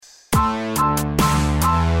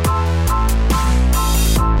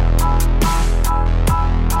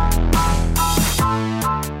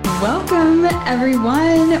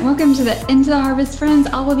everyone. Welcome to the Into the Harvest friends,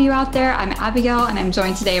 all of you out there. I'm Abigail, and I'm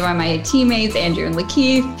joined today by my teammates, Andrew and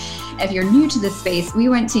Lakeith. If you're new to this space, we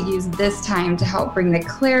want to use this time to help bring the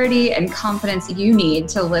clarity and confidence you need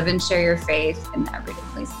to live and share your faith in the everyday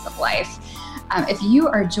places of life. If you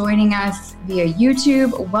are joining us via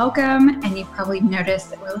YouTube, welcome. And you've probably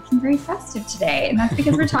noticed that we're looking very festive today, and that's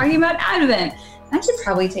because we're talking about Advent. I should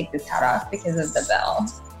probably take this hat off because of the bell.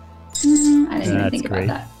 I didn't even think about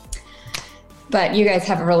that. But you guys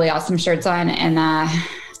have really awesome shirts on, and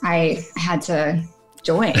I had to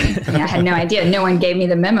join. I had no idea. No one gave me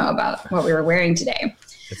the memo about what we were wearing today.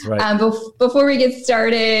 That's right. Before we get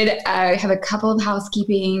started, I have a couple of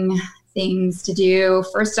housekeeping things to do.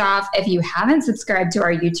 First off, if you haven't subscribed to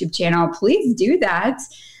our YouTube channel, please do that.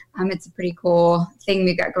 It's a pretty cool thing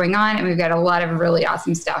we've got going on, and we've got a lot of really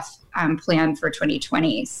awesome stuff planned for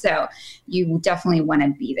 2020. So you definitely want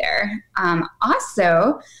to be there.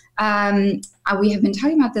 We have been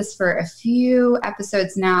talking about this for a few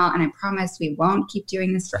episodes now, and I promise we won't keep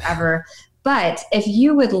doing this forever. But if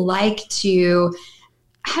you would like to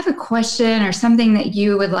have a question or something that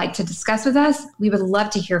you would like to discuss with us, we would love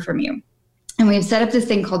to hear from you. And we've set up this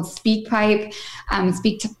thing called SpeakPipe,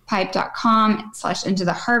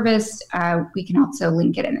 speakpipe.com/intotheharvest. We can also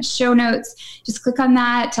link it in the show notes. Just click on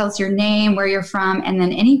that, tell us your name, where you're from, and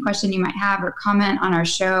then any question you might have or comment on our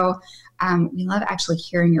show. We love actually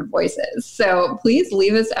hearing your voices. So please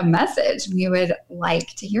leave us a message. We would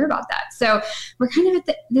like to hear about that. So we're kind of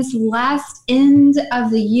at this last end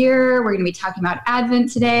of the year. We're going to be talking about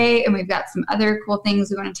Advent today, and we've got some other cool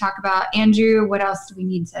things we want to talk about. Andrew, what else do we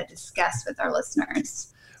need to discuss with our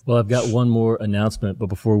listeners? Well, I've got one more announcement, but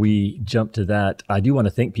before we jump to that, I do want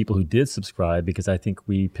to thank people who did subscribe, because I think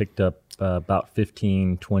we picked up about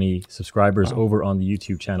 15, 20 subscribers over on the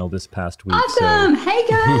YouTube channel this past week. Awesome. So, hey,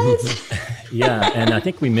 guys. Yeah, and I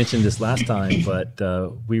think we mentioned this last time, but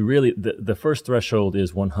we really, the first threshold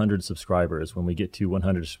is 100 subscribers. When we get to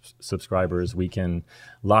 100 subscribers, we can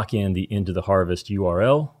lock in the Into the Harvest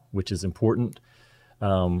URL, which is important.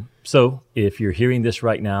 So if you're hearing this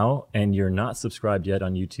right now and you're not subscribed yet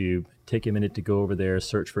on YouTube, take a minute to go over there,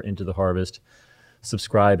 search for Into the Harvest,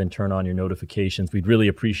 subscribe, and turn on your notifications. We'd really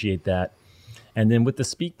appreciate that. And then with the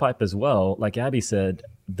SpeakPipe as well, like Abby said,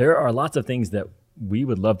 there are lots of things that we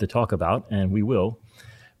would love to talk about, and we will.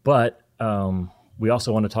 But we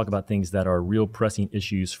also want to talk about things that are real pressing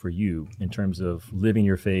issues for you in terms of living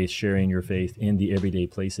your faith, sharing your faith in the everyday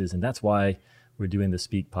places. And that's why we're doing the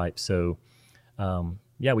SpeakPipe. So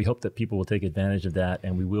we hope that people will take advantage of that,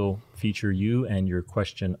 and we will feature you and your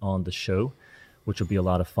question on the show, which will be a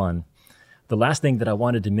lot of fun. The last thing that I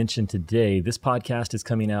wanted to mention today, this podcast is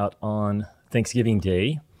coming out on Thanksgiving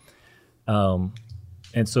Day. And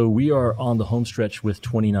so we are on the home stretch with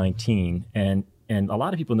 2019. And a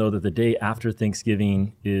lot of people know that the day after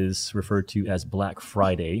Thanksgiving is referred to as Black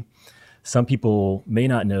Friday. Some people may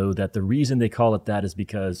not know that the reason they call it that is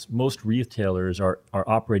because most retailers are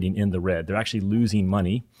operating in the red. They're actually losing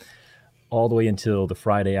money all the way until the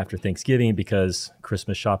Friday after Thanksgiving, because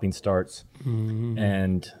Christmas shopping starts. Mm-hmm.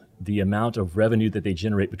 And the amount of revenue that they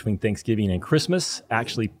generate between Thanksgiving and Christmas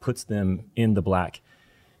actually puts them in the black.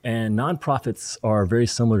 And nonprofits are very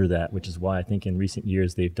similar to that, which is why I think in recent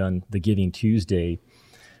years they've done the Giving Tuesday.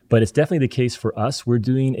 But it's definitely the case for us. We're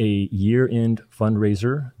doing a year-end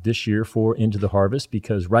fundraiser this year for Into the Harvest,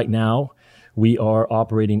 because right now we are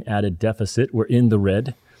operating at a deficit. We're in the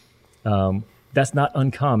red. That's not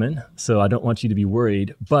uncommon, so I don't want you to be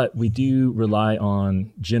worried. But we do rely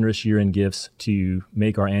on generous year-end gifts to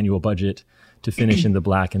make our annual budget to finish in the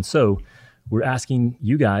black. And so we're asking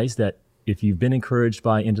you guys that if you've been encouraged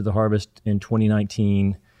by Into the Harvest in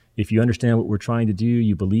 2019, if you understand what we're trying to do,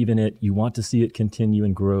 you believe in it, you want to see it continue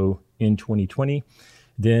and grow in 2020,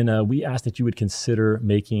 then we ask that you would consider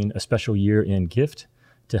making a special year-end gift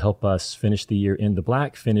to help us finish the year in the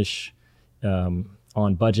black, finish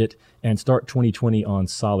on budget, and start 2020 on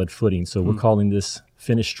solid footing. So we're calling this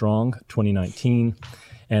Finish Strong 2019.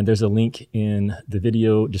 And there's a link in the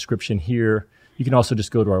video description here. You can also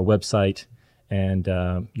just go to our website, and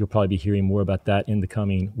you'll probably be hearing more about that in the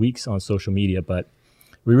coming weeks on social media. But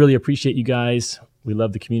we really appreciate you guys. We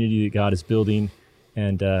love the community that God is building,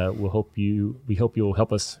 and we hope you'll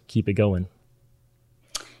help us keep it going.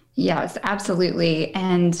 Yes, absolutely.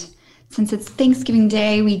 And since it's Thanksgiving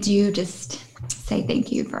Day, we do just say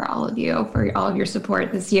thank you for all of your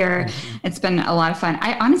support this year. It's been a lot of fun.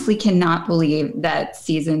 I honestly cannot believe that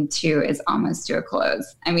season 2 is almost to a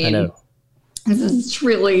close. I mean, this is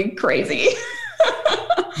truly crazy.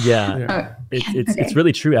 Yeah. It's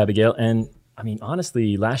really true, Abigail. And I mean,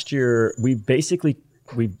 honestly, last year we've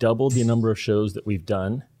doubled the number of shows that we've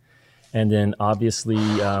done. And then obviously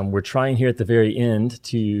we're trying here at the very end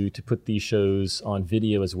to put these shows on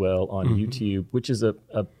video as well on YouTube, which is a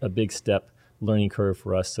big step learning curve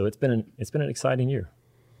for us. So it's been an exciting year.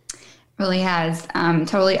 Really has.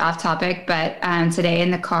 Totally off topic, but today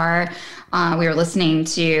in the car, we were listening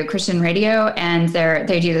to Christian radio, and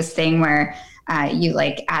they do this thing where you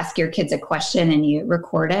like ask your kids a question and you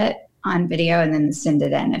record it on video and then send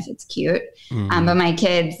it in if it's cute. But my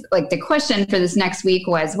kids, like the question for this next week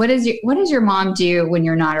was, what does your mom do when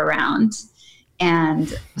you're not around?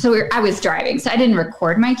 And so I was driving, so I didn't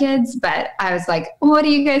record my kids, but I was like, what do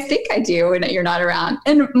you guys think I do when you're not around?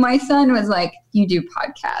 And my son was like, you do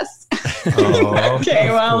podcasts. Oh, okay,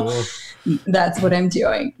 well, cool. That's what I'm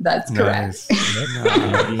doing. That's correct.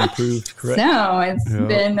 Nice. Correct. So it's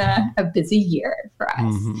been a busy year for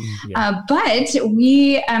us. Yeah. But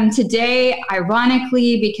we today,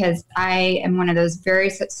 ironically, because I am one of those very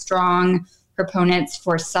strong proponents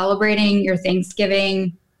for celebrating your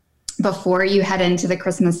Thanksgiving before you head into the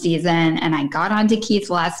Christmas season. And I got on to Keith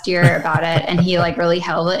last year about it, and he like really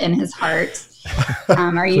held it in his heart.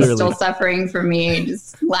 Are you still suffering from me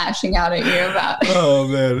just lashing out at you about? Oh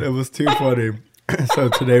man, it was too funny. So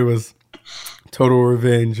today was total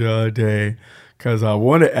revenge day because I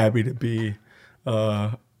wanted Abby to be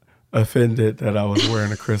offended that I was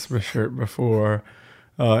wearing a Christmas shirt before.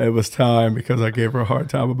 It was time because I gave her a hard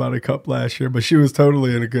time about a cup last year, but she was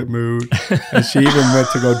totally in a good mood, and she even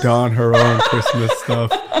went to go don her own Christmas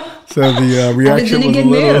stuff. So the reaction was in a good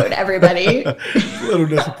mood, everybody. a little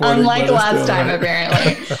disappointing. Unlike last time,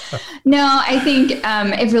 apparently. No, I think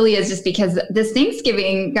it really is just because this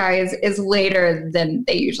Thanksgiving, guys, is later than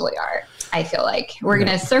they usually are. I feel like we're going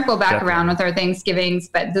to circle back around with our Thanksgivings,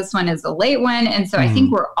 but this one is a late one. And so I think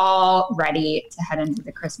we're all ready to head into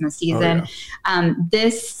the Christmas season.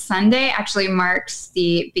 This Sunday actually marks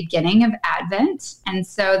the beginning of Advent. And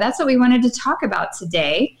so that's what we wanted to talk about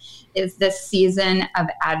today, is this season of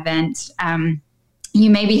Advent. You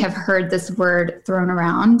maybe have heard this word thrown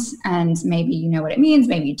around, and maybe you know what it means,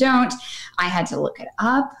 maybe you don't. I had to look it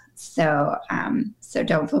up. So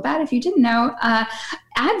don't feel bad if you didn't know.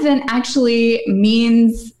 Advent actually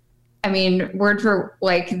means, word for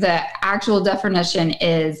like the actual definition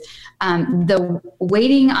is the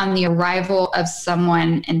waiting on the arrival of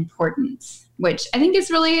someone important, which I think is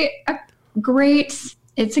really the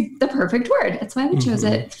perfect word. That's why we chose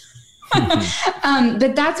it.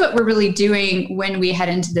 But that's what we're really doing when we head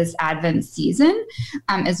into this Advent season,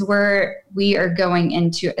 is we are going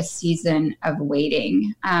into a season of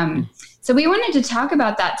waiting. So we wanted to talk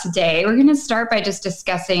about that today. We're going to start by just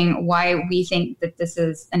discussing why we think that this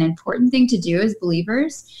is an important thing to do as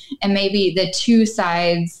believers, and maybe the two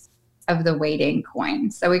sides of the waiting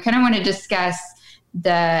coin. So we kind of want to discuss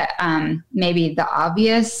the maybe the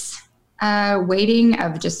obvious waiting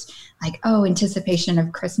of just like, anticipation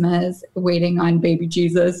of Christmas, waiting on baby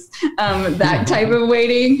Jesus, that type of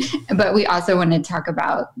waiting. But we also want to talk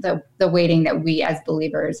about the waiting that we as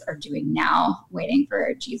believers are doing now, waiting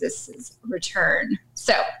for Jesus's return.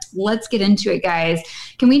 So let's get into it, guys.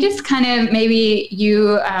 Can we just kind of, maybe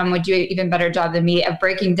you would do an even better job than me of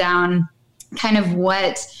breaking down kind of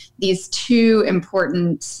what these two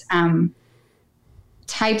important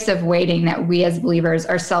types of waiting that we as believers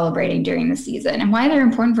are celebrating during the season and why they're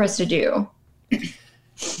important for us to do.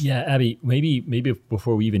 Yeah, Abby, maybe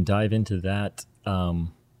before we even dive into that,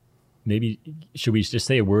 maybe should we just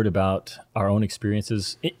say a word about our own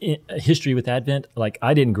experiences, history with Advent? Like,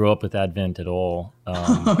 I didn't grow up with Advent at all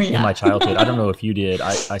in my childhood. I don't know if you did.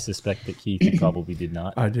 I suspect that Keith, you probably did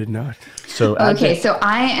not. I did not. So so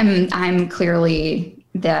I'm clearly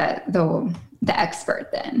the expert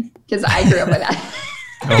then, because I grew up with that.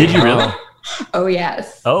 Did you really? Oh,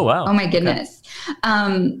 yes. Oh, wow. Oh, my goodness.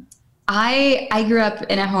 Okay. I grew up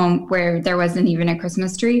in a home where there wasn't even a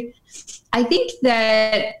Christmas tree. I think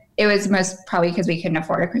that it was most probably because we couldn't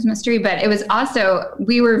afford a Christmas tree, but it was also,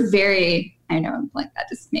 we were very, I know, like that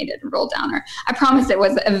just made it a roll downer. I promise it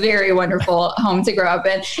was a very wonderful home to grow up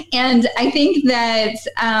in. And I think that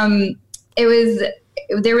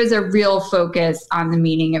there was a real focus on the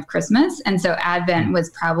meaning of Christmas. And so Advent was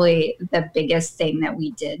probably the biggest thing that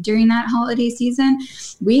we did during that holiday season.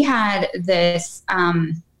 We had this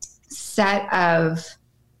set of,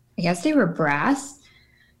 I guess they were brass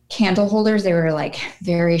candle holders. They were like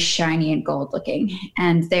very shiny and gold looking,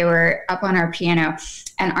 and they were up on our piano.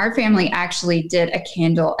 And our family actually did a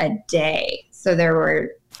candle a day. So there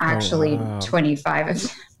were actually 25 of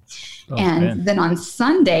them. And then on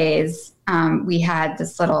Sundays, we had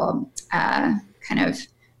this little kind of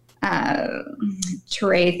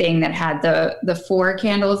tray thing that had the 4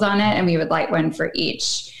 candles on it, and we would light one for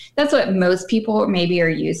each that's what most people maybe are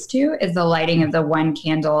used to, is the lighting of the one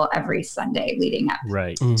candle every Sunday leading up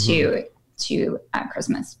to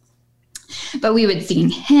Christmas. But we would sing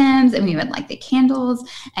hymns and we would light the candles,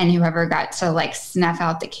 and whoever got to like snuff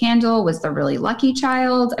out the candle was the really lucky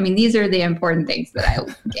child. I mean, these are the important things that I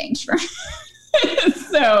gained from.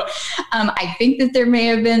 So I think that there may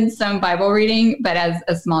have been some Bible reading, but as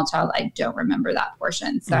a small child, I don't remember that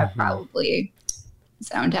portion. So I probably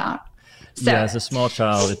zoned out. So, yeah, as a small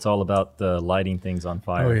child, it's all about the lighting things on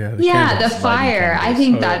fire. Oh, yeah. The fire. I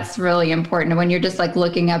think that's really important when you're just like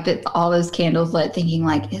looking up at all those candles lit, thinking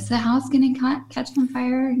like, is the house going to catch on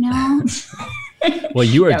fire now? Well,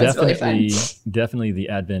 you are really definitely the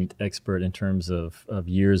Advent expert in terms of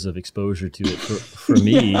years of exposure to it. For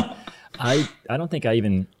me, I don't think I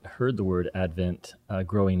even heard the word Advent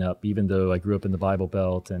growing up, even though I grew up in the Bible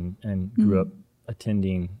Belt and grew up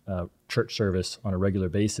attending church service on a regular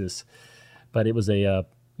basis. But it was a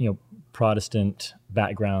Protestant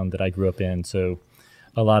background that I grew up in, so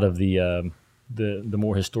a lot of the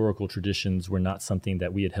more historical traditions were not something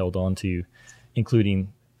that we had held on to,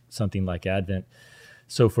 including something like Advent.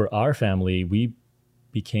 So for our family, we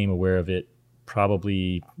became aware of it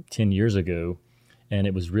probably 10 years ago, and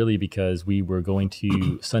it was really because we were going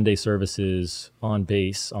to Sunday services on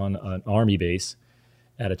base, on an Army base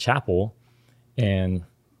at a chapel, and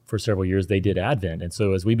for several years they did Advent. And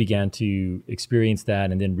so as we began to experience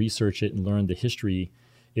that and then research it and learn the history,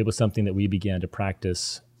 it was something that we began to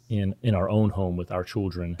practice in our own home with our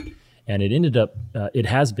children. And it ended up, it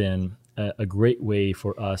has been a great way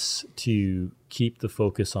for us to keep the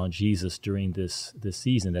focus on Jesus during this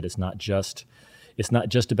season, that it's not just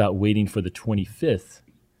about waiting for the 25th.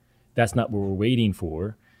 That's not what we're waiting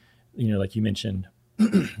for. Like you mentioned,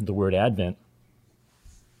 the word Advent.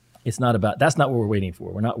 That's not what we're waiting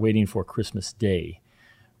for. We're not waiting for Christmas Day.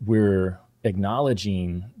 We're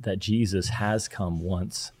acknowledging that Jesus has come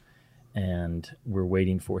once, and we're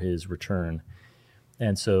waiting for his return.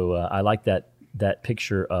 And so I like that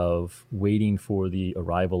picture of waiting for the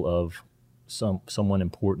arrival of someone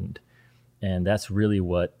important. And that's really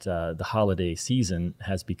what the holiday season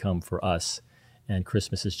has become for us. And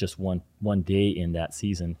Christmas is just one day in that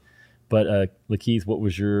season. But Lakeith, what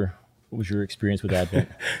was your experience with Advent?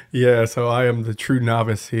 Yeah, so I am the true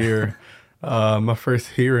novice here. My first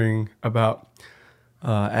hearing about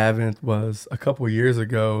Advent was a couple years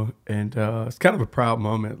ago, and it's kind of a proud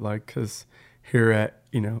moment, like, because here at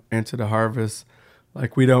Into the Harvest,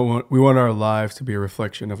 like we want our lives to be a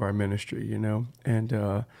reflection of our ministry, and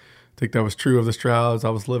I think that was true of the Strouds. I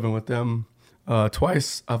was living with them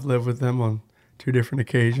twice. I've lived with them on 2 different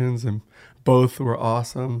occasions, and both were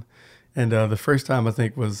awesome. And the first time I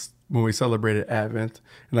think was when we celebrated Advent,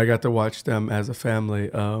 and I got to watch them as a family,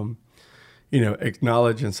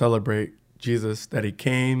 acknowledge and celebrate Jesus, that he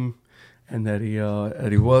came and that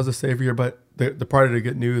he was a savior. But the part of the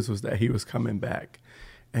good news was that he was coming back.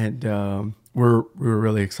 And we were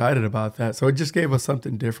really excited about that. So it just gave us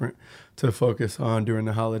something different to focus on during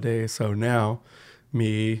the holidays. So now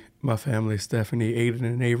me, my family, Stephanie, Aiden,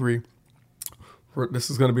 and Avery, this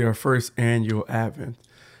is going to be our first annual Advent.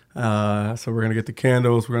 So we're going to get the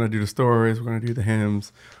candles, we're going to do the stories, we're going to do the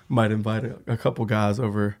hymns. Might invite a couple guys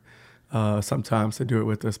over sometimes to do it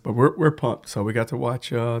with us, but we're pumped. So we got to watch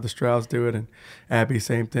the Strouds do it, and Abby,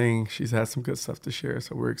 same thing. She's had some good stuff to share,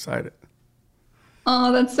 so we're excited.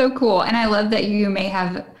 Oh, that's so cool. And I love that you may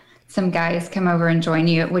have some guys come over and join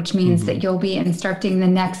you, which means that you'll be instructing the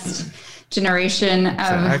next generation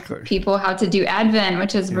of people how to do Advent,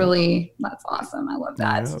 which is really, that's awesome. I love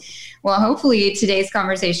that. Yep. Well, hopefully today's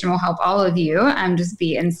conversation will help all of you just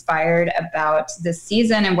be inspired about this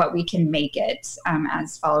season and what we can make it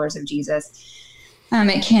as followers of Jesus.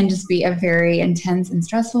 It can just be a very intense and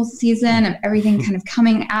stressful season of everything kind of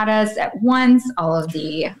coming at us at once, all of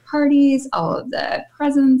the parties, all of the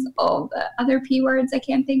presents, all of the other P words I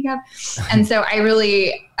can't think of. And so I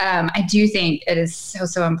really, I do think it is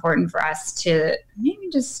so important for us to maybe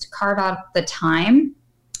just carve out the time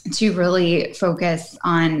to really focus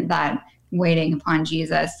on waiting upon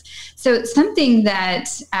Jesus. So something that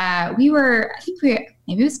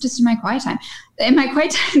maybe it was just in my quiet time. In my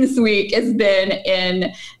quiet time this week has been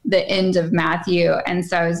in the end of Matthew. And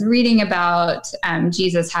so I was reading about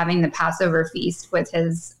Jesus having the Passover feast with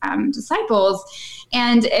his disciples.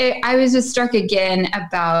 And I was just struck again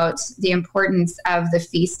about the importance of the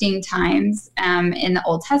feasting times in the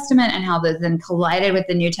Old Testament and how those then collided with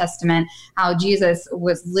the New Testament, how Jesus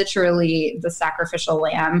was literally the sacrificial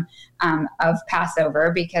lamb of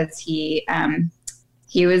Passover because he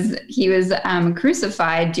was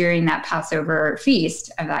crucified during that Passover feast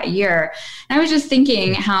of that year. And I was just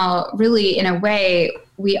thinking how really, in a way,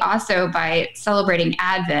 we also, by celebrating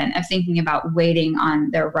Advent, of thinking about waiting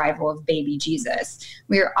on the arrival of baby Jesus,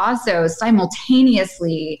 we are also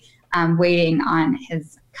simultaneously waiting on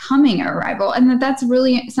his coming arrival, and that's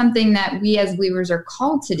really something that we as believers are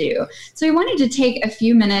called to do. So we wanted to take a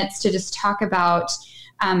few minutes to just talk about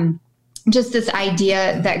just this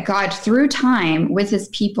idea that God, through time with his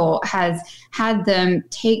people, has had them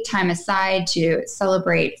take time aside to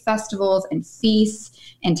celebrate festivals and feasts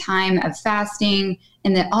and time of fasting,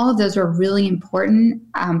 and that all of those were really important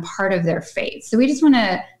part of their faith. So we just want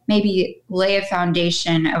to maybe lay a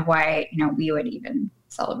foundation of why, we would even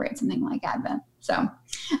celebrate something like Advent. So,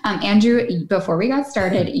 Andrew, before we got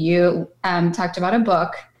started, you talked about a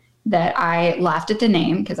book that I laughed at the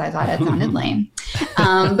name because I thought it sounded lame.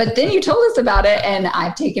 But then you told us about it, and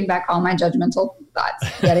I've taken back all my judgmental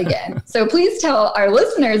thoughts yet again. So please tell our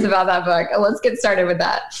listeners about that book. Let's get started with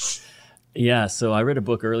that. Yeah, so I read a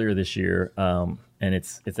book earlier this year, and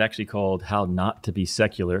it's actually called How Not to Be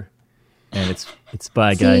Secular, and it's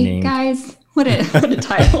by a guy named... guys, what a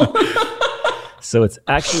title. So it's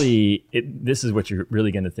actually, this is what you're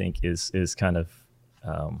really going to think is kind of,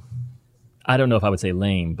 I don't know if I would say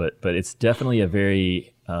lame, but it's definitely a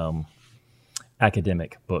very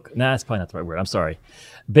academic book. Nah, that's probably not the right word. I'm sorry.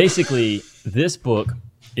 Basically, this book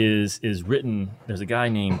is written, there's a guy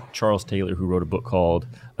named Charles Taylor who wrote a book called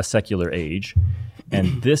A Secular Age.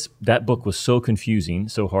 And that book was so confusing,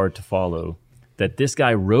 so hard to follow, that this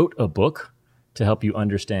guy wrote a book to help you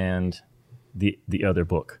understand the other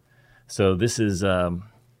book. So this is a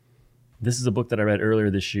book that I read earlier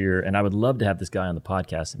this year, and I would love to have this guy on the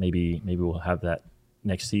podcast. Maybe we'll have that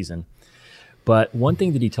next season. But one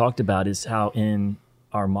thing that he talked about is how in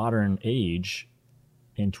our modern age,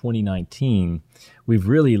 in 2019, we've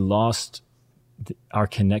really lost our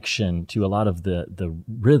connection to a lot of the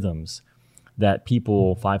rhythms that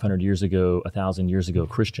people 500 years ago, 1,000 years ago,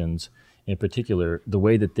 Christians in particular, the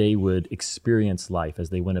way that they would experience life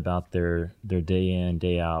as they went about their day in,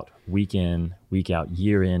 day out, week in, week out,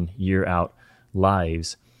 year out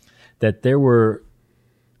lives, that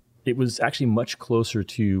it was actually much closer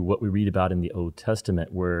to what we read about in the Old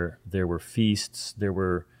Testament, where there were feasts, there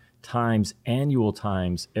were times, annual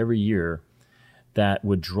times every year that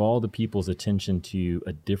would draw the people's attention to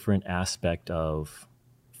a different aspect of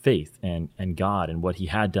faith and God and what he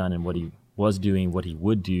had done and what he was doing, what he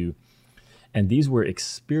would do. And these were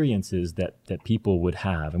experiences that people would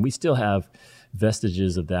have. And we still have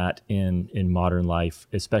vestiges of that in modern life,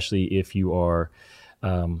 especially if you are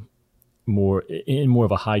more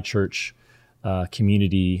of a high church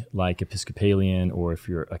community like Episcopalian, or if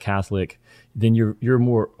you're a Catholic, then you're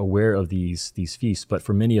more aware of these feasts. But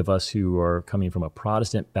for many of us who are coming from a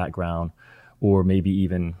Protestant background, or maybe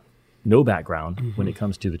even no background when it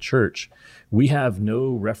comes to the church, we have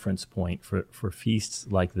no reference point for feasts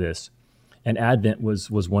like this. And Advent was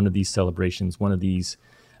one of these celebrations, one of these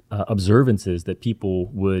observances that people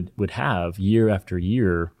would have year after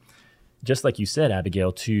year, just like you said,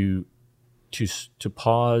 Abigail, to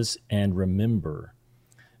pause and remember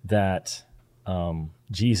that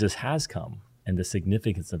Jesus has come, and the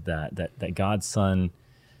significance of that God's Son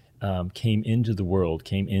came into the world,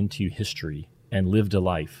 came into history, and lived a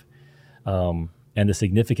life, and the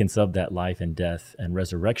significance of that life and death and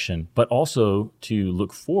resurrection, but also to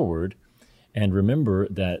look forward and remember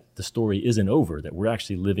that the story isn't over, that we're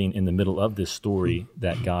actually living in the middle of this story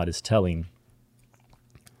that God is telling.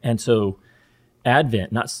 And so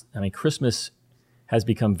Advent, Christmas has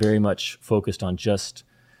become very much focused on just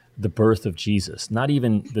the birth of Jesus, not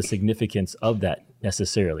even the significance of that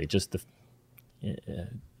necessarily, just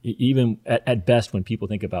even at best when people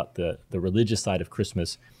think about the religious side of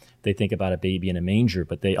Christmas, they think about a baby in a manger,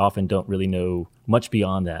 but they often don't really know much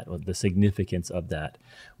beyond that, or the significance of that,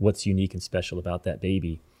 what's unique and special about that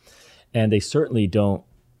baby. And they certainly don't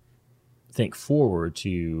think forward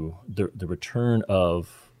to the return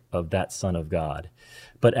of that Son of God.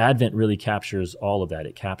 But Advent really captures all of that.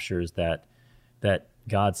 It captures that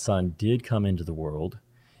God's Son did come into the world,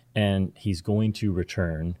 and he's going to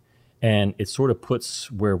return. And it sort of puts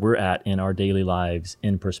where we're at in our daily lives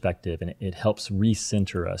in perspective, and it helps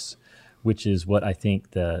recenter us, which is what I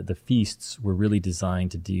think the feasts were really designed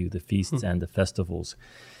to do, the feasts and the festivals.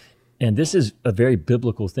 And this is a very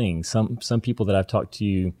biblical thing. Some people that I've talked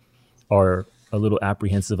to are a little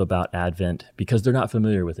apprehensive about Advent because they're not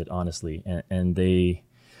familiar with it, honestly, and they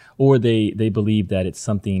believe that it's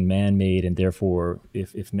something man-made, and therefore,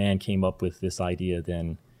 if man came up with this idea,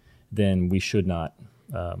 then we should not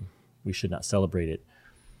celebrate it.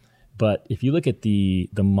 But if you look at the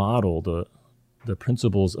model, the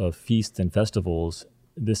principles of feasts and festivals,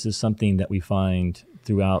 this is something that we find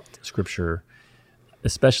throughout Scripture.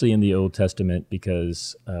 especially in the Old Testament,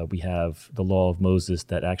 because we have the law of Moses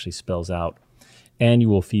that actually spells out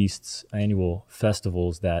annual feasts, annual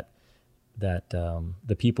festivals that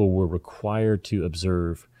the people were required to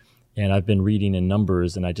observe. And I've been reading in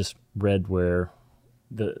Numbers, and I just read where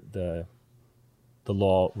the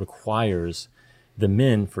law requires the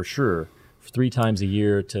men, for sure, 3 times a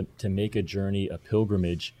year to make a journey, a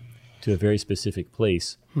pilgrimage to a very specific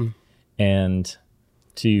place, and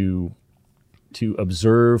to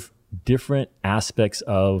observe different aspects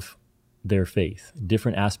of their faith,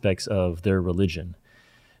 different aspects of their religion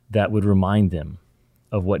that would remind them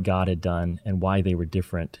of what God had done and why they were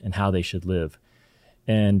different and how they should live.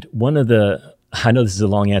 And I know this is a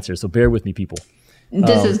long answer, so bear with me, people.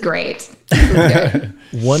 This is great. This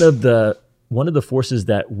is good. One of the forces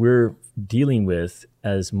that we're dealing with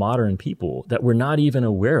as modern people that we're not even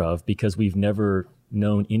aware of because we've never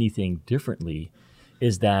known anything differently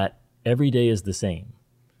is that every day is the same.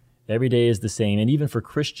 Every day is the same. And even for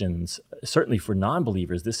Christians, certainly for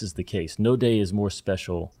non-believers, this is the case. No day is more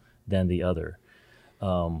special than the other.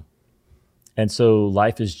 And so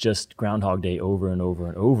life is just Groundhog Day over and over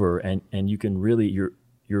and over. And you can really,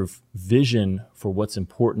 your vision for what's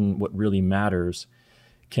important, what really matters,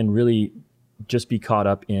 can really just be caught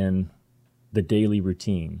up in the daily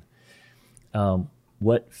routine.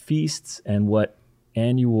 What feasts and what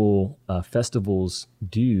annual festivals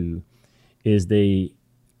do is they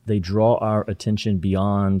draw our attention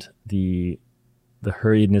beyond the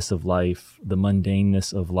hurriedness of life, the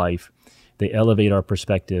mundaneness of life. They elevate our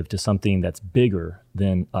perspective to something that's bigger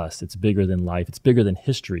than us. It's bigger than life. It's bigger than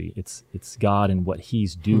history. It's God and what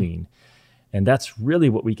he's doing. And that's really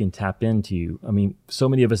what we can tap into. I mean, so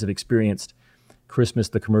many of us have experienced Christmas,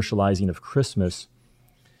 the commercializing of Christmas,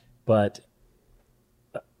 but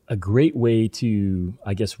a great way to,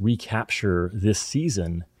 I guess, recapture this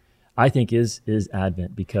season, I think, is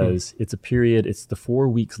Advent, because it's a period, it's the 4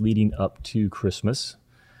 weeks leading up to Christmas.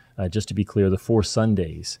 Just to be clear, the 4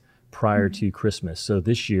 Sundays prior to Christmas. So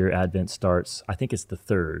this year, Advent starts, I think it's the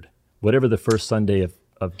 3rd, whatever the first Sunday of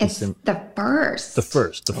December. It's the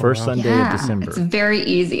first. The first Sunday of December. It's very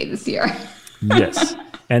easy this year. Yes.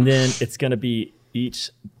 And then it's going to be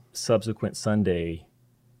each subsequent Sunday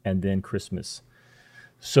and then Christmas.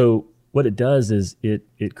 So what it does is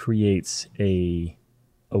it creates a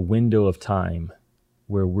window of time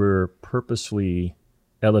where we're purposefully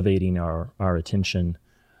elevating our attention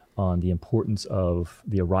on the importance of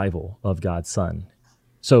the arrival of God's Son.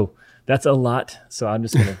 So that's a lot. So I'm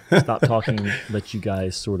just going to stop talking and let you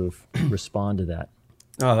guys sort of respond to that.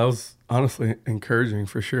 Oh, that was honestly encouraging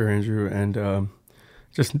for sure, Andrew. And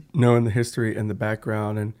just knowing the history and the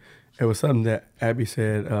background. And it was something that Abby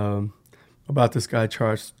said about this guy,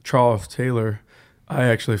 Charles Taylor. I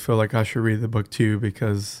actually feel like I should read the book too,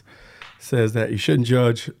 because it says that you shouldn't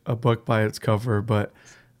judge a book by its cover. But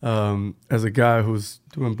as a guy who's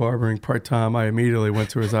doing barbering part-time, I immediately went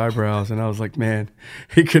to his eyebrows and I was like, man,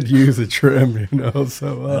 he could use a trim, you know?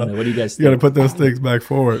 So what do you guys think? You got to put those things back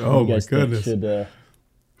forward. Oh my goodness. So,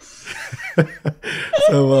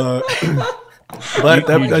 but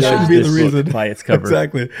that shouldn't be the reason. By its cover.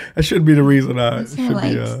 Exactly. That shouldn't be the reason I should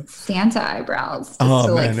like be Santa eyebrows, just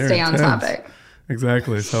to like stay on topic.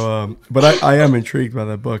 Exactly. So, but I am intrigued by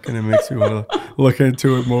that book, and it makes me want to look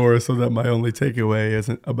into it more, so that my only takeaway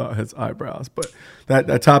isn't about his eyebrows. But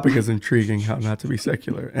that topic is intriguing, how not to be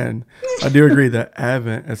secular. And I do agree that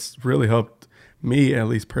Advent has really helped me, at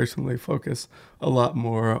least personally, focus a lot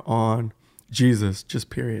more on Jesus, just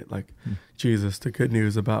period. Like Jesus, the good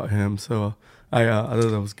news about him. So I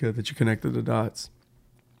thought that was good that you connected the dots.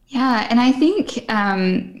 Yeah. And I think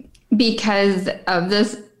because of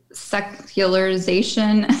this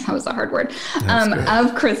secularization, that was a hard word,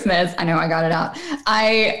 of Christmas, I know I got it out.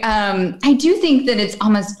 I do think that it's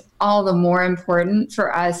almost all the more important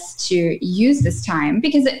for us to use this time,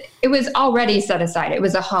 because it was already set aside. It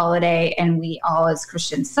was a holiday and we all as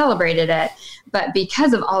Christians celebrated it. But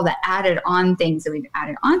because of all the added on things that we've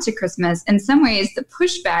added on to Christmas, in some ways, the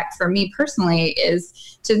pushback for me personally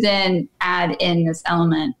is to then add in this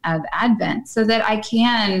element of Advent so that I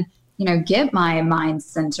can, get my mind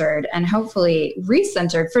centered and hopefully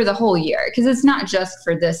recentered for the whole year. Because it's not just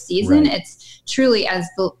for this season. Right. It's truly as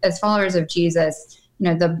followers of Jesus,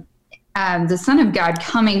 the Son of God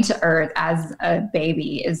coming to earth as a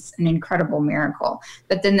baby is an incredible miracle.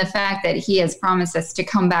 But then the fact that he has promised us to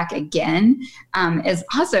come back again is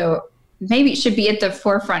also maybe should be at the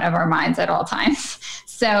forefront of our minds at all times.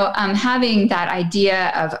 So having that idea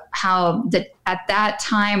of how at that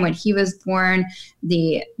time when he was born,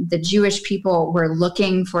 the Jewish people were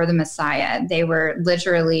looking for the Messiah. They were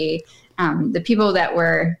literally the people that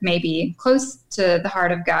were maybe close to the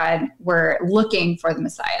heart of God were looking for the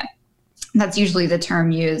Messiah. That's usually the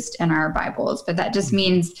term used in our Bibles, but that just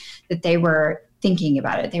means that they were thinking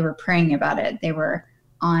about it. They were praying about it. They were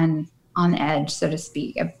on edge, so to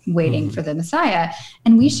speak, of waiting for the Messiah.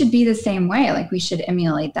 And we should be the same way. Like, we should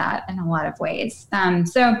emulate that in a lot of ways.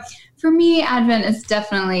 So for me, Advent is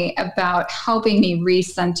definitely about helping me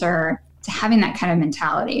recenter to having that kind of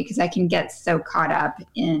mentality, because I can get so caught up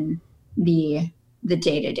in the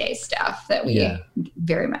day-to-day stuff that we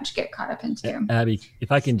very much get caught up into. Abby,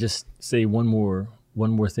 if I can just say one more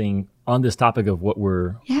thing on this topic of what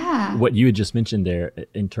you had just mentioned there,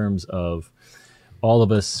 in terms of all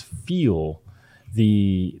of us feel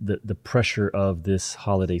the pressure of this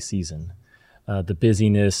holiday season, the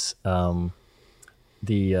busyness,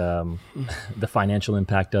 the financial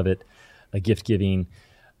impact of it, gift giving,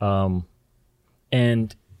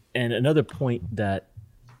 and another point that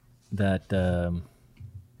Mr.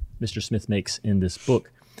 Smith makes in this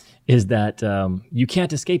book is that you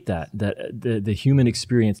can't escape that the human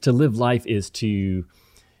experience. To live life is to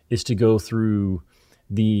go through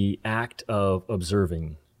the act of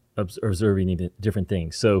observing different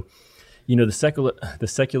things. So, the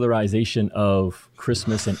secularization of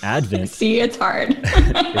Christmas and Advent. See, it's hard.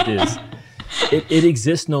 It is. It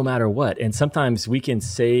exists no matter what. And sometimes we can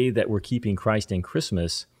say that we're keeping Christ in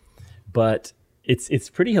Christmas, but it's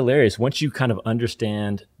pretty hilarious once you kind of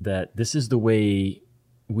understand that this is the way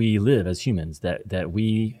we live as humans, that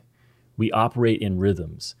we operate in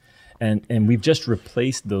rhythms. And we've just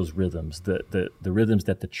replaced those rhythms, the rhythms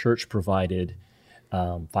that the church provided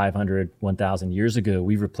 500, 1,000 years ago.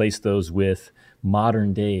 We've replaced those with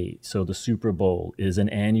modern day. So the Super Bowl is an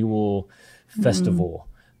annual festival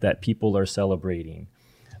that people are celebrating.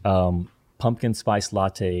 Pumpkin spice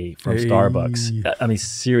latte from Starbucks. I mean,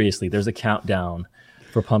 seriously, there's a countdown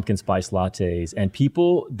for pumpkin spice lattes, and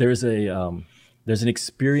people, there's an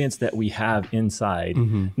experience that we have inside.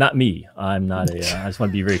 Not me. I'm not I just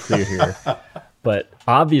want to be very clear here. But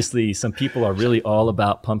obviously, some people are really all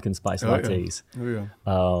about pumpkin spice lattes.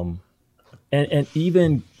 And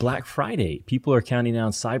even Black Friday, people are counting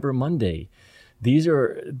down Cyber Monday. These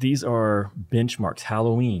are benchmarks.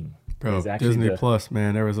 Halloween. Bro, Disney Plus,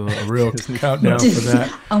 man, there was a real countdown for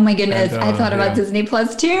that. Oh my goodness, I thought about Disney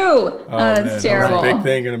Plus too. Oh, that's terrible. That was a big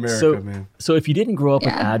thing in America, man. So if you didn't grow up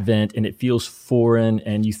with Advent and it feels foreign,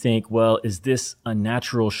 and you think, well, is this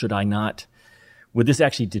unnatural? Should I not? Would this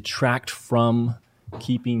actually detract from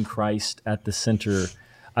keeping Christ at the center?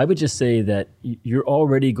 I would just say that you're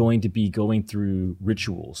already going to be going through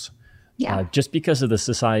rituals, just because of the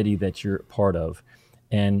society that you're part of.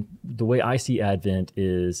 And the way I see Advent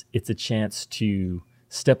is it's a chance to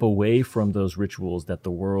step away from those rituals that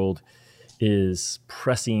the world is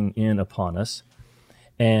pressing in upon us,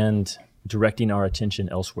 and directing our attention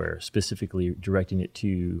elsewhere, specifically directing it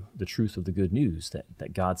to the truth of the good news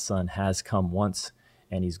that God's Son has come once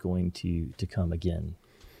and he's going to come again.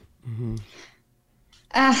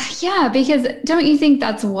 Because don't you think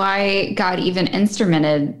that's why God even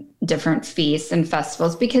instrumented different feasts and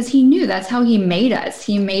festivals? Because he knew that's how he made us.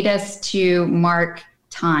 He made us to mark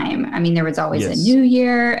time. I mean, there was always a new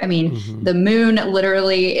year. I mean, the moon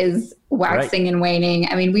literally is waxing and waning.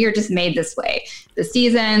 I mean, we are just made this way. The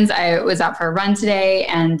seasons, I was out for a run today,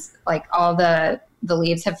 and like all the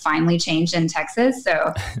leaves have finally changed in Texas.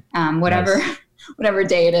 So whatever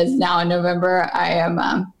day it is now in November,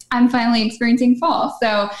 I'm finally experiencing fall.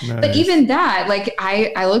 So, but even that, like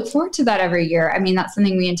I look forward to that every year. I mean, that's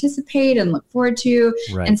something we anticipate and look forward to.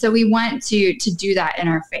 And so we want to do that in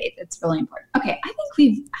our faith. It's really important. Okay. I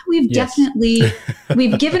think we've definitely,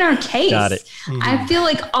 we've given our case. Got it. I feel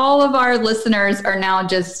like all of our listeners are now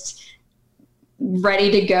just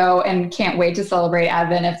ready to go and can't wait to celebrate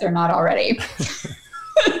Advent if they're not already.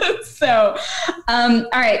 So, all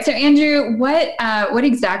right. So, Andrew, what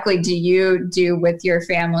exactly do you do with your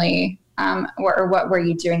family, or what were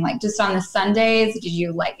you doing? Like just on the Sundays? Did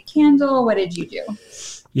you light a candle? What did you do?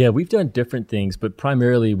 Yeah, we've done different things, but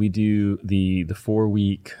primarily we do the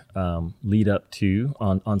 4-week lead up to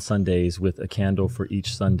on Sundays with a candle for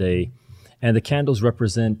each Sunday, and the candles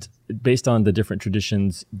represent, based on the different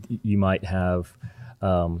traditions, you might have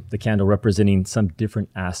the candle representing some different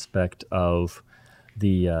aspect of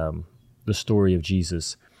the story of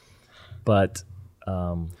Jesus, but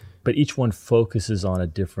each one focuses on a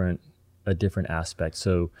different aspect.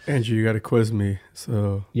 So, Andrew, you got to quiz me.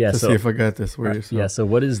 So see if I got this. So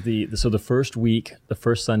what is the first week, the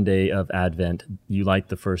first Sunday of Advent? You light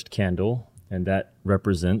the first candle, and that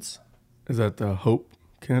represents. Is that the hope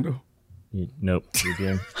candle? Nope. You're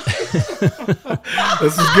doing.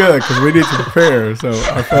 This is good because we need to prepare. So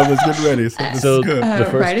our family's getting ready. So this is good. The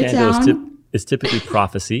first write it candle down. is typically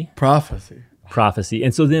prophecy. Prophecy.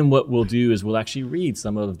 And so then what we'll do is we'll actually read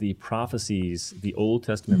some of the prophecies, the Old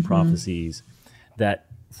Testament prophecies that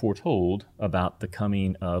foretold about the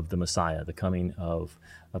coming of the Messiah, the coming of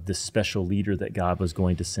this special leader that God was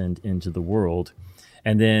going to send into the world.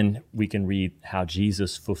 And then we can read how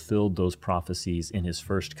Jesus fulfilled those prophecies in his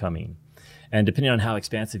first coming. And depending on how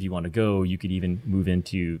expansive you want to go, you could even move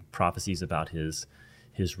into prophecies about his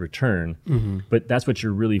return. But that's what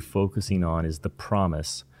you're really focusing on, is the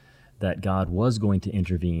promise that God was going to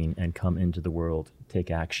intervene and come into the world, take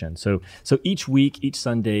action. So each week, each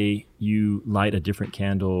Sunday, you light a different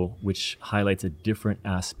candle, which highlights a different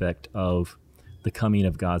aspect of the coming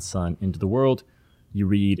of God's Son into the world. You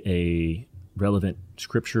read a relevant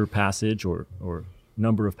scripture passage or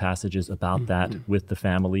number of passages about that with the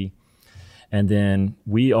family. And then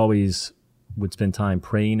we always would spend time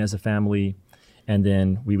praying as a family. And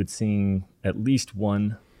then we would sing at least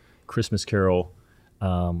one Christmas carol,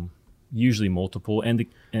 usually multiple. And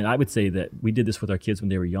I would say that we did this with our kids when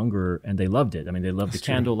they were younger, and they loved it. I mean, they loved the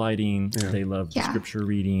candle lighting. Yeah. They loved the scripture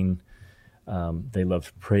reading. They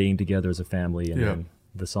loved praying together as a family. And then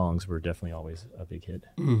the songs were definitely always a big hit.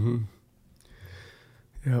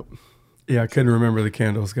 Yep. Yeah, I couldn't remember the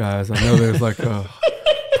candles, guys. I know there's like a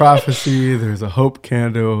prophecy, there's a hope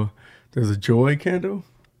candle, there's a joy candle.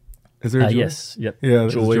 Is there a joy? Yes. Yep. Yeah,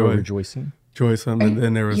 joy or rejoicing. Joycing, and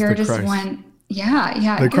then there was the Christ.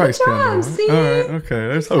 Yeah. The Christ candle. See? All right, okay.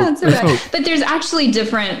 There's hope. There's hope. But there's actually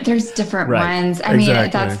different ones. I mean,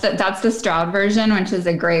 that's the Stroud version, which is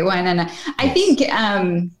a great one. And I think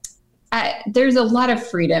there's a lot of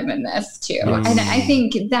freedom in this too. And I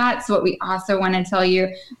think that's what we also want to tell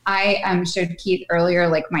you. I showed Keith earlier,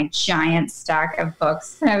 like my giant stack of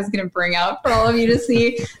books that I was going to bring out for all of you to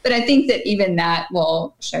see. But I think that even that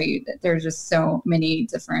will show you that there's just so many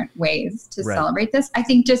different ways to celebrate this. I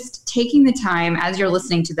think just taking the time as you're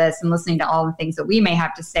listening to this and listening to all the things that we may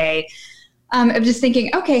have to say, of just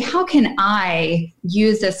thinking, okay, how can I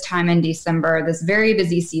use this time in December, this very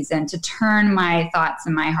busy season, to turn my thoughts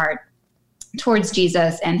and my heart towards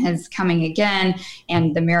Jesus and his coming again,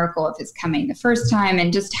 and the miracle of his coming the first time,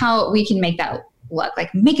 and just how we can make that look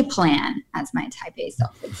like, make a plan, as my type A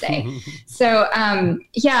self would say. So,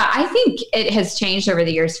 I think it has changed over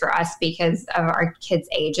the years for us because of our kids'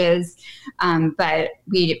 ages. But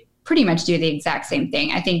we pretty much do the exact same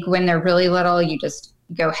thing. I think when they're really little, you just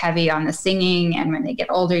go heavy on the singing, and when they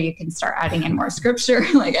get older, you can start adding in more scripture.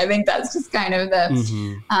 Like, I think that's just kind of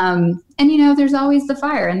the and there's always the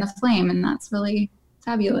fire and the flame, and that's really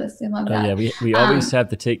fabulous. I love that. We always have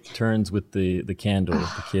to take turns with the candle,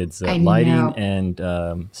 the kids lighting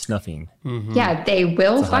and snuffing. Yeah, they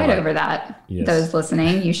will fight over that. Yes. Those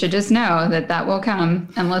listening, you should just know that will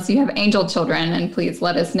come, unless you have angel children, and please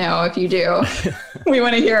let us know if you do. We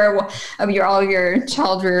want to hear of all of your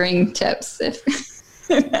child rearing tips if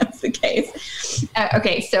that's the case.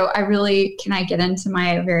 Okay, so can I get into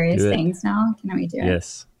my various things now? Can we do it?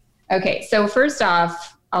 Yes. Okay, so first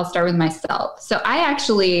off, I'll start with myself. So I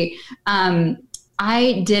actually,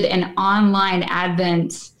 I did an online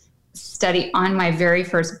Advent study on my very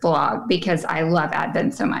first blog because I love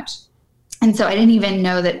Advent so much. And so I didn't even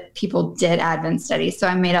know that people did Advent studies. So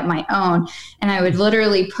I made up my own, and I would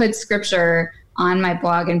literally put scripture on my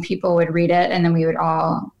blog, and people would read it, and then we would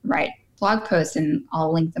all write blog posts, and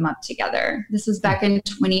I'll link them up together. This was back in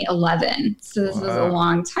 2011. So this was a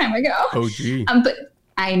long time ago. Oh, gee. But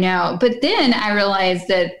I know. But then I realized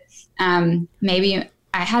that maybe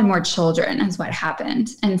I had more children is what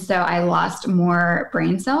happened. And so I lost more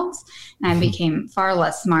brain cells, and I became far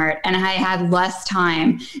less smart, and I had less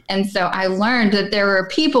time. And so I learned that there were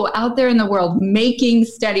people out there in the world making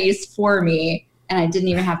studies for me, and I didn't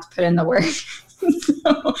even have to put in the work.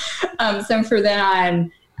 So from then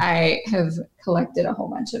on, I have collected a whole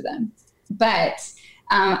bunch of them. But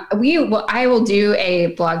I will do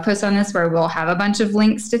a blog post on this where we'll have a bunch of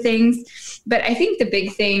links to things. But I think the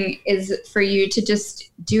big thing is for you to just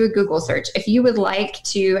do a Google search. If you would like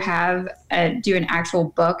to do an actual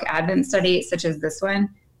book Advent study, such as this one,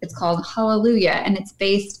 it's called Hallelujah, and it's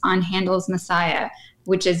based on Handel's Messiah,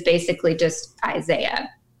 which is basically just Isaiah.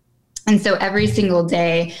 And so every single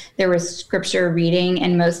day there was scripture reading,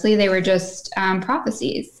 and mostly they were just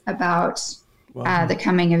prophecies about the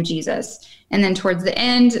coming of Jesus. And then towards the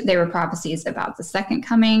end, they were prophecies about the second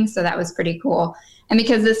coming. So that was pretty cool. And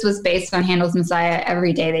because this was based on Handel's Messiah,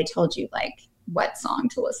 every day they told you like what song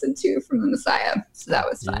to listen to from the Messiah. So that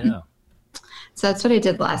was fun. Yeah. So that's what I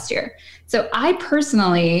did last year. So I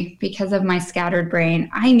personally, because of my scattered brain,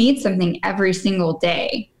 I need something every single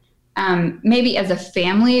day maybe as a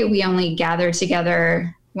family, we only gather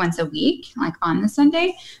together once a week, like on the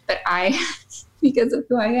Sunday, but I, because of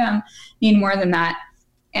who I am, need more than that.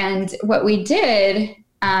 And what we did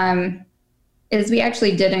is we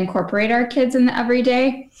actually did incorporate our kids in the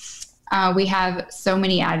everyday. We have so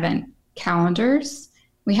many Advent calendars.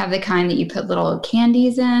 We have the kind that you put little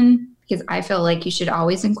candies in, because I feel like you should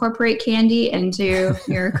always incorporate candy into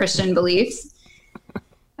your Christian beliefs,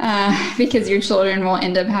 because your children will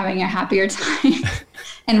end up having a happier time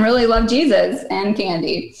and really love Jesus and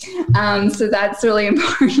candy. So that's really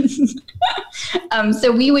important.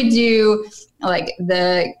 So we would do like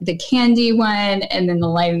the candy one and then the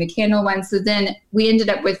lighting the candle one. So then we ended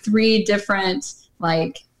up with 3 different,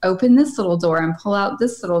 like, open this little door and pull out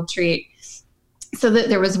this little treat, so that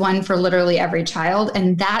there was one for literally every child.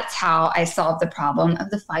 And that's how I solved the problem of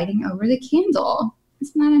the fighting over the candle.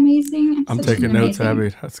 Isn't that amazing? I'm taking notes, Abby.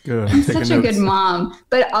 That's good. I'm such a good mom.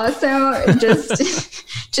 But also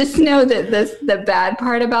just know that the bad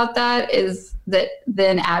part about that is that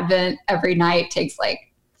then Advent every night takes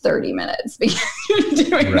like 30 minutes because you're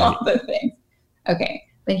doing all the things. Okay,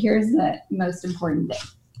 but here's the most important thing.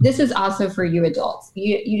 This is also for you adults.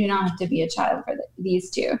 You do not have to be a child for these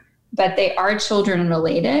two, but they are children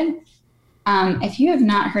related. If you have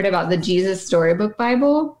not heard about the Jesus Storybook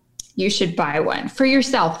Bible, you should buy one for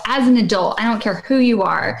yourself as an adult. I don't care who you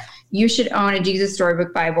are. You should own a Jesus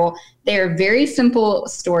Storybook Bible. They are very simple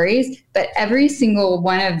stories, but every single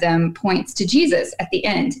one of them points to Jesus at the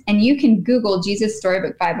end. And you can Google Jesus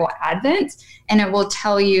Storybook Bible Advent, and it will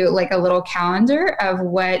tell you like a little calendar of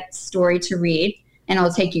what story to read, and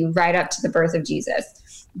it'll take you right up to the birth of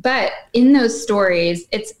Jesus. But in those stories,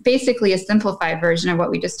 it's basically a simplified version of what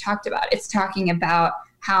we just talked about. It's talking about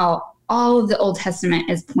how all of the Old Testament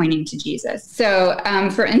is pointing to Jesus. So,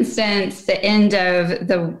 for instance, the end of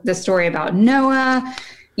the story about Noah,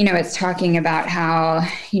 it's talking about how,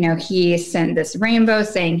 he sent this rainbow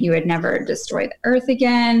saying he would never destroy the earth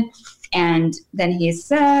again. And then he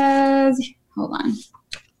says, hold on,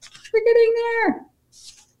 we're getting there.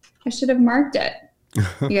 I should have marked it.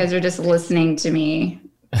 You guys are just listening to me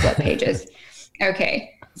flip pages.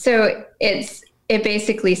 Okay. So it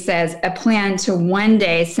basically says a plan to one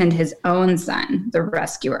day send his own son, the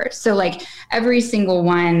rescuer. So like every single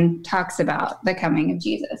one talks about the coming of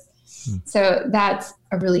Jesus. So that's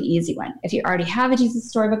a really easy one. If you already have a Jesus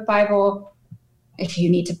Storybook Bible, if you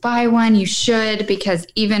need to buy one, you should, because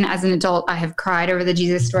even as an adult, I have cried over the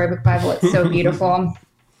Jesus Storybook Bible. It's so beautiful.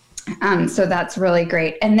 So that's really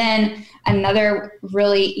great. And then another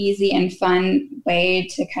really easy and fun way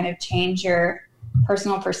to kind of change your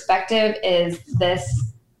personal perspective is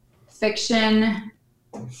this fiction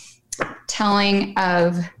telling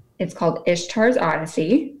of, it's called Ishtar's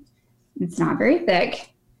Odyssey. It's not very thick.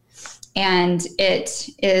 And it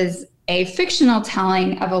is a fictional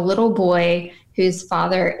telling of a little boy whose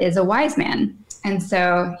father is a wise man. And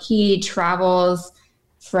so he travels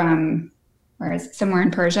from somewhere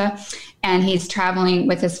in Persia, and he's traveling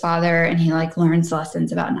with his father, and he like learns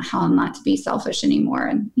lessons about how not to be selfish anymore,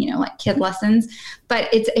 and like kid lessons. But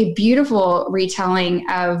it's a beautiful retelling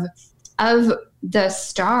of the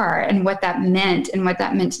star and what that meant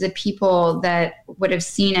to the people that would have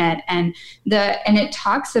seen it, and it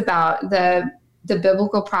talks about the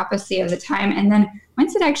biblical prophecy of the time. And then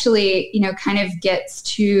once it actually kind of gets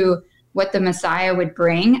to what the Messiah would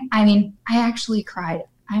bring, I mean, I actually cried.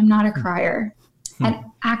 I'm not a crier.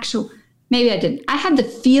 Maybe I didn't. I had the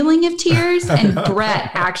feeling of tears, and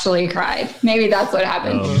Brett actually cried. Maybe that's what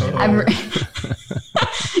happened.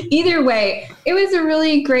 Either way, it was a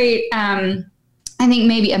really great, I think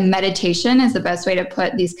maybe a meditation is the best way to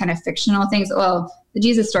put these kind of fictional things. Well, the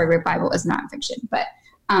Jesus Storybook Bible is not fiction, but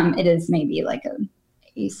it is maybe like a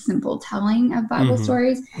simple telling of Bible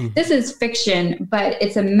stories. This is fiction, but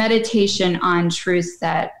it's a meditation on truths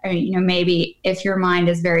that, maybe if your mind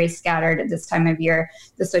is very scattered at this time of year,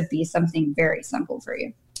 this would be something very simple for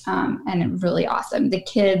you. And really awesome. The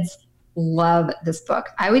kids love this book.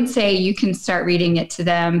 I would say you can start reading it to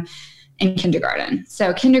them in kindergarten.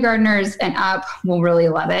 So kindergartners and up will really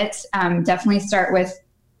love it. Definitely start with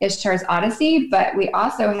Ishtar's Odyssey, but we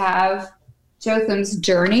also have Jotham's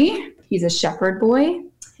Journey. He's a shepherd boy.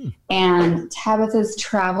 And Tabitha's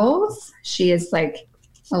Travels. She is like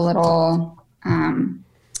a little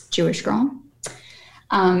Jewish girl.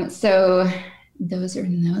 So those are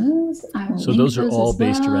those. So those are all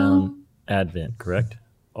based around Advent, correct?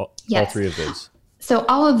 Yes. All 3 of those. So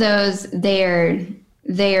all of those, they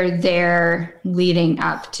are there leading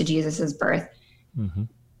up to Jesus's birth.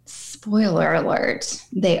 Spoiler alert,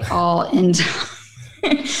 they all end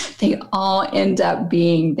they all end up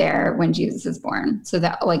being there when Jesus is born. So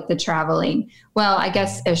that like the traveling, well, I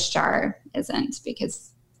guess Ishtar isn't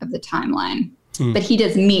because of the timeline, but he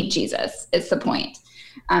does meet Jesus. It's the point.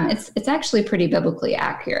 It's actually pretty biblically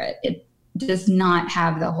accurate. It does not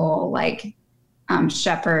have the whole like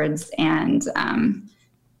shepherds and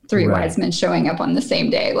three wise men showing up on the same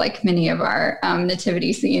day, like many of our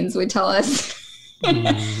nativity scenes would tell us.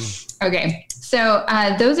 Okay. So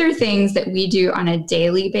those are things that we do on a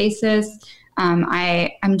daily basis.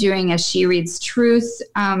 I'm doing a She Reads Truth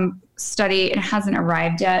study. It hasn't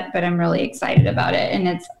arrived yet, but I'm really excited about it. And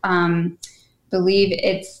it's, believe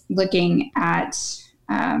it's looking at,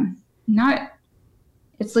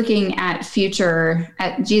 it's looking at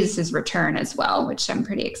Jesus's return as well, which I'm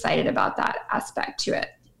pretty excited about that aspect to it.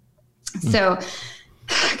 So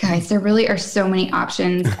guys, there really are so many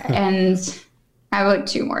options, and I have like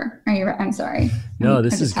two more. I'm sorry. No,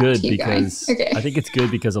 this is good because I think it's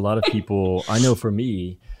good because a lot of people, I know for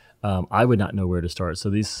me, I would not know where to start. So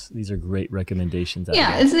these are great recommendations.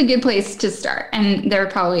 Yeah, this is a good place to start. And there are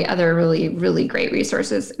probably other really, really great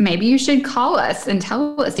resources. Maybe you should call us and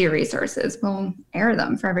tell us your resources. We'll air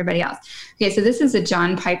them for everybody else. Okay, so this is a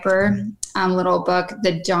John Piper little book,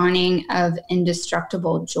 The Dawning of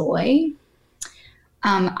Indestructible Joy.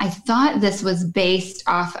 I thought this was based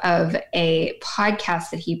off of a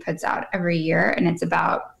podcast that he puts out every year, and it's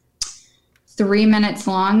about 3 minutes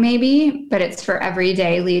long maybe, but it's for every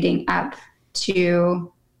day leading up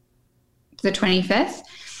to the 25th.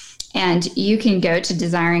 And you can go to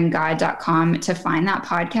desiringgod.com to find that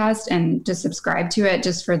podcast and to subscribe to it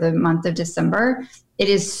just for the month of December. It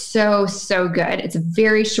is so, so good. It's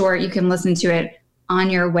very short. You can listen to it on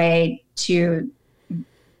your way to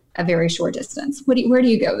a very short distance. Where do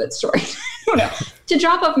you go that's short? I don't know. To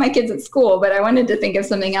drop off my kids at school, but I wanted to think of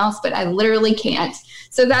something else, but I literally can't.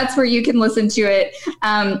 So that's where you can listen to it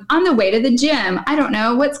on the way to the gym. I don't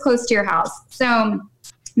know what's close to your house. So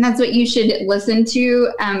that's what you should listen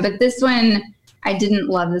to. But this one, I didn't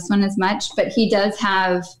love this one as much, but he does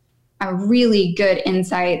have a really good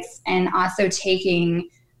insights and also taking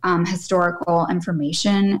historical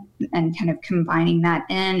information and kind of combining that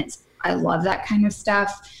in. I love that kind of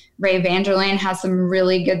stuff. Ray Vanderlaan has some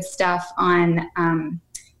really good stuff on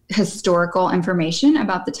historical information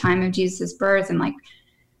about the time of Jesus' birth and like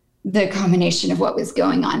the combination of what was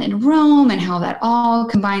going on in Rome and how that all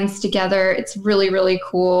combines together. It's really, really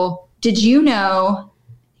cool. Did you know,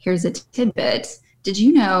 here's a tidbit, did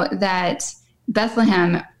you know that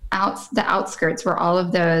Bethlehem, the outskirts where all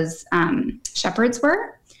of those shepherds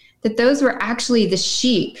were, that those were actually the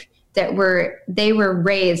sheep that they were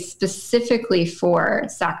raised specifically for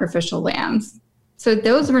sacrificial lambs. So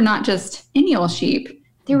those were not just any old sheep,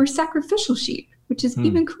 they were sacrificial sheep, which is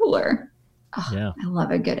even cooler. Oh, yeah. I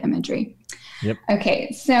love a good imagery. Yep.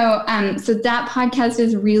 Okay. So that podcast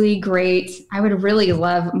is really great. I would really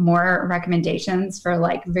love more recommendations for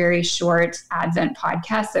like very short Advent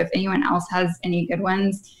podcasts. So if anyone else has any good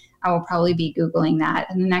ones, I will probably be Googling that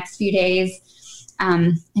in the next few days.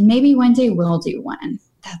 And maybe one day we'll do one.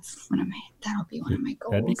 That'll be one of my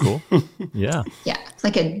goals. That'd be cool. Yeah. Yeah. It's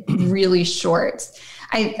like a really short,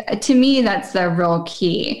 to me, that's the real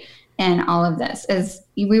key in all of this is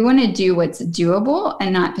we want to do what's doable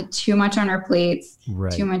and not put too much on our plates,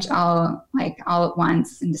 too much all at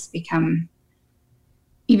once and just become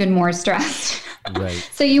even more stressed. Right.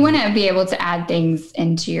 So you want to be able to add things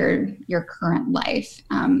into your current life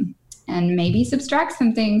and maybe subtract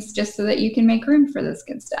some things just so that you can make room for this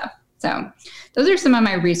good stuff. So those are some of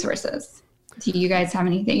my resources. Do you guys have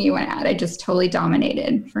anything you want to add? I just totally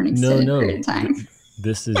dominated for an extended period of time.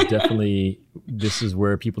 This is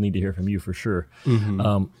where people need to hear from you for sure.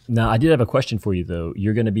 Mm-hmm. Now, I did have a question for you though.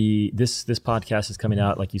 You're going to be, this podcast is coming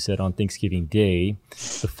out, like you said, on Thanksgiving Day.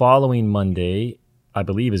 The following Monday, I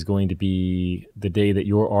believe, is going to be the day that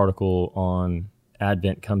your article on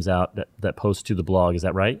Advent comes out that posts to the blog. Is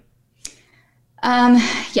that right?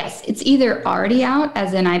 Yes, it's either already out,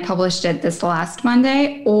 as in I published it this last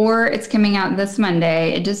Monday, or it's coming out this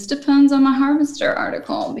Monday. It just depends on my Harvester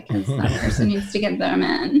article because that person needs to get them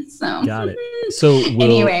in. So got it. So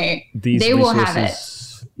anyway, they will have it.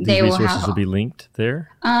 These resources will be linked there.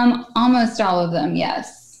 Almost all of them,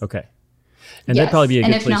 yes. Okay, and that'd probably be a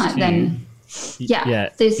good place. And if not, then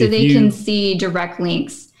so they can see direct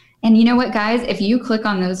links. And you know what, guys? If you click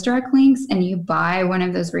on those direct links and you buy one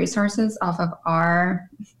of those resources off of our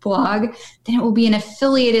blog, then it will be an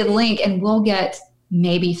affiliated link and we'll get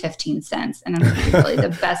maybe 15 cents. And it'll be really the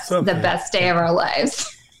best day of our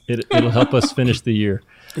lives. It'll help us finish the year.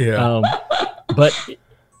 Yeah. But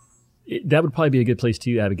that would probably be a good place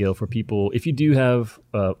too, Abigail, for people. If you do have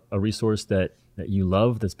a resource that you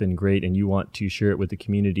love that's been great and you want to share it with the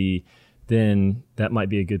community, then that might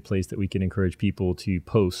be a good place that we can encourage people to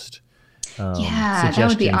post that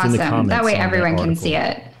would be awesome. That way everyone can see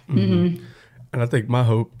it. Mm-hmm. And I think my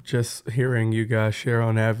hope, just hearing you guys share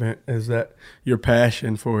on Advent, is that your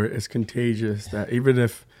passion for it is contagious. That even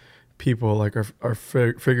if people like are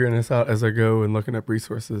figuring this out as I go and looking up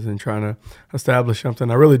resources and trying to establish something,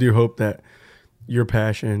 I really do hope that your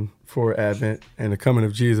passion for Advent and the coming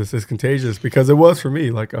of Jesus is contagious, because it was for me.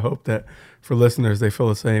 Like, I hope that for listeners, they feel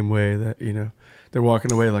the same way, that, they're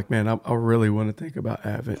walking away like, man, I really want to think about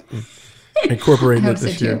Advent and incorporating it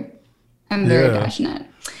this year. I'm very passionate.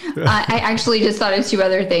 I actually just thought of two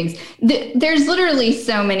other things. There's literally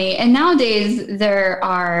so many. And nowadays there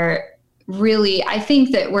are really, I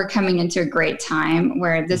think that we're coming into a great time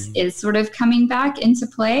where this is sort of coming back into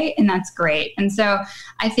play, and that's great. And so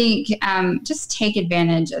I think just take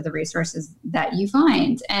advantage of the resources that you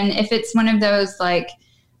find. And if it's one of those, like,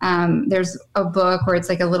 there's a book where it's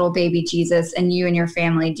like a little baby Jesus and you and your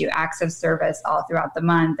family do acts of service all throughout the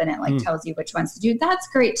month, and it tells you which ones to do. That's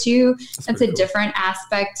great too. That's a cool, different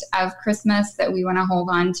aspect of Christmas that we want to hold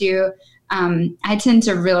on to. I tend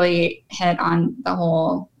to really hit on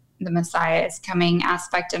the Messiah is coming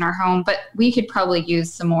aspect in our home, but we could probably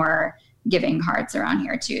use some more giving hearts around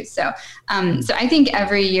here too. So I think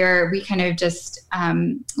every year we kind of just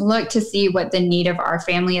look to see what the need of our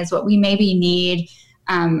family is, what we maybe need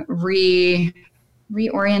reorienting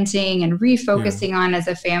and refocusing on as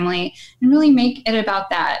a family, and really make it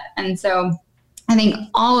about that. And so I think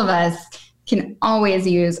all of us can always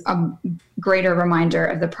use a greater reminder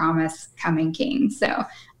of the promise coming King. So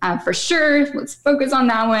for sure, let's focus on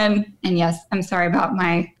that one. And yes, I'm sorry about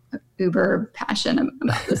my uber passion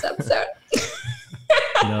about this episode.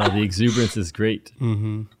 No, the exuberance is great.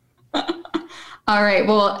 Mm-hmm. All right.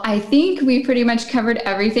 Well, I think we pretty much covered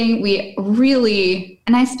everything. We really,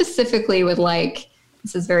 and I specifically would like,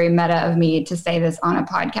 this is very meta of me to say this on a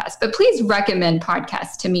podcast, but please recommend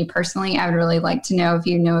podcasts to me personally. I would really like to know if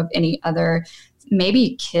you know of any other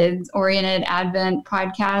maybe kids-oriented Advent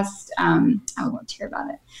podcasts. I would love to hear about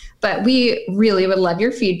it. But we really would love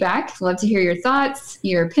your feedback. Love to hear your thoughts,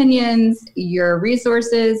 your opinions, your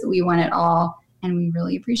resources. We want it all. And we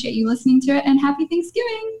really appreciate you listening to it. And happy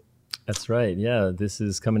Thanksgiving. That's right. Yeah, this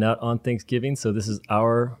is coming out on Thanksgiving. So this is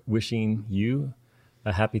our wishing you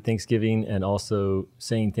a happy Thanksgiving, and also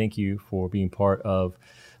saying thank you for being part of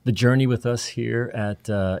the journey with us here at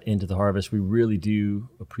Into the Harvest. We really do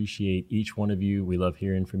appreciate each one of you. We love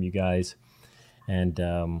hearing from you guys. And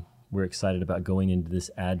we're excited about going into this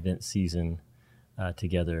Advent season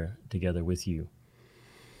together with you.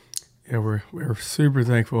 Yeah, we're super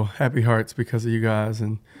thankful, happy hearts because of you guys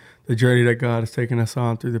and the journey that God has taken us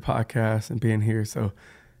on through the podcast and being here. So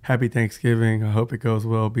happy Thanksgiving. I hope it goes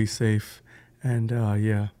well. Be safe. And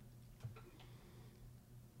yeah.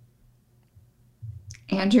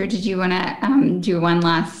 Andrew, did you want to do one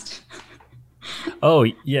last? Oh,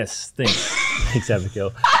 yes. Thanks,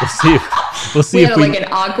 Abigail. We'll see. We had like an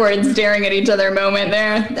awkward staring at each other moment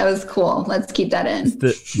there. That was cool. Let's keep that in.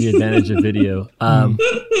 It's the advantage of video.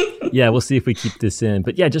 Yeah, we'll see if we keep this in.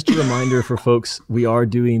 But yeah, just a reminder for folks, we are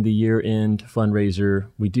doing the year-end fundraiser.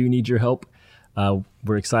 We do need your help.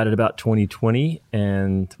 We're excited about 2020,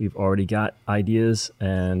 and we've already got ideas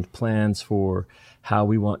and plans for how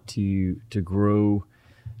we want to grow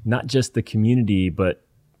not just the community, but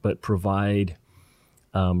provide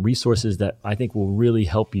resources that I think will really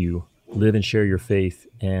help you live and share your faith.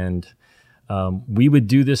 And we would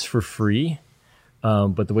do this for free,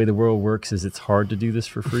 but the way the world works is it's hard to do this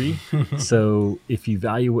for free. So if you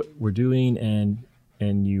value what we're doing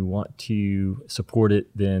and you want to support it,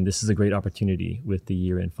 then this is a great opportunity with the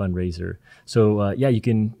year-end fundraiser. So yeah, you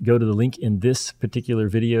can go to the link in this particular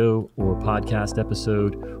video or podcast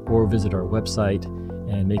episode, or visit our website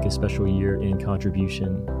and make a special year-end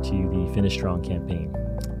contribution to the Finish Strong campaign.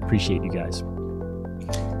 Appreciate you guys.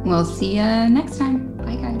 We'll see you next time.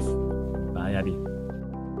 Bye, guys. Bye, Abby.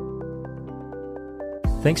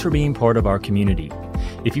 Thanks for being part of our community.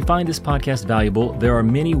 If you find this podcast valuable, there are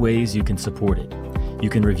many ways you can support it. You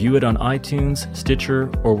can review it on iTunes, Stitcher,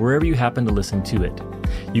 or wherever you happen to listen to it.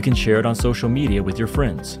 You can share it on social media with your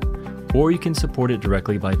friends. Or you can support it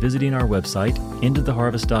directly by visiting our website,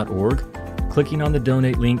 intotheharvest.org, clicking on the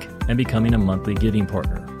donate link, and becoming a monthly giving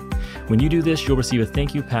partner. When you do this, you'll receive a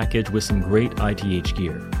thank you package with some great ITH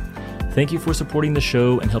gear. Thank you for supporting the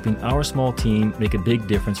show and helping our small team make a big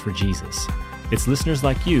difference for Jesus. It's listeners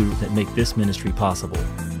like you that make this ministry possible.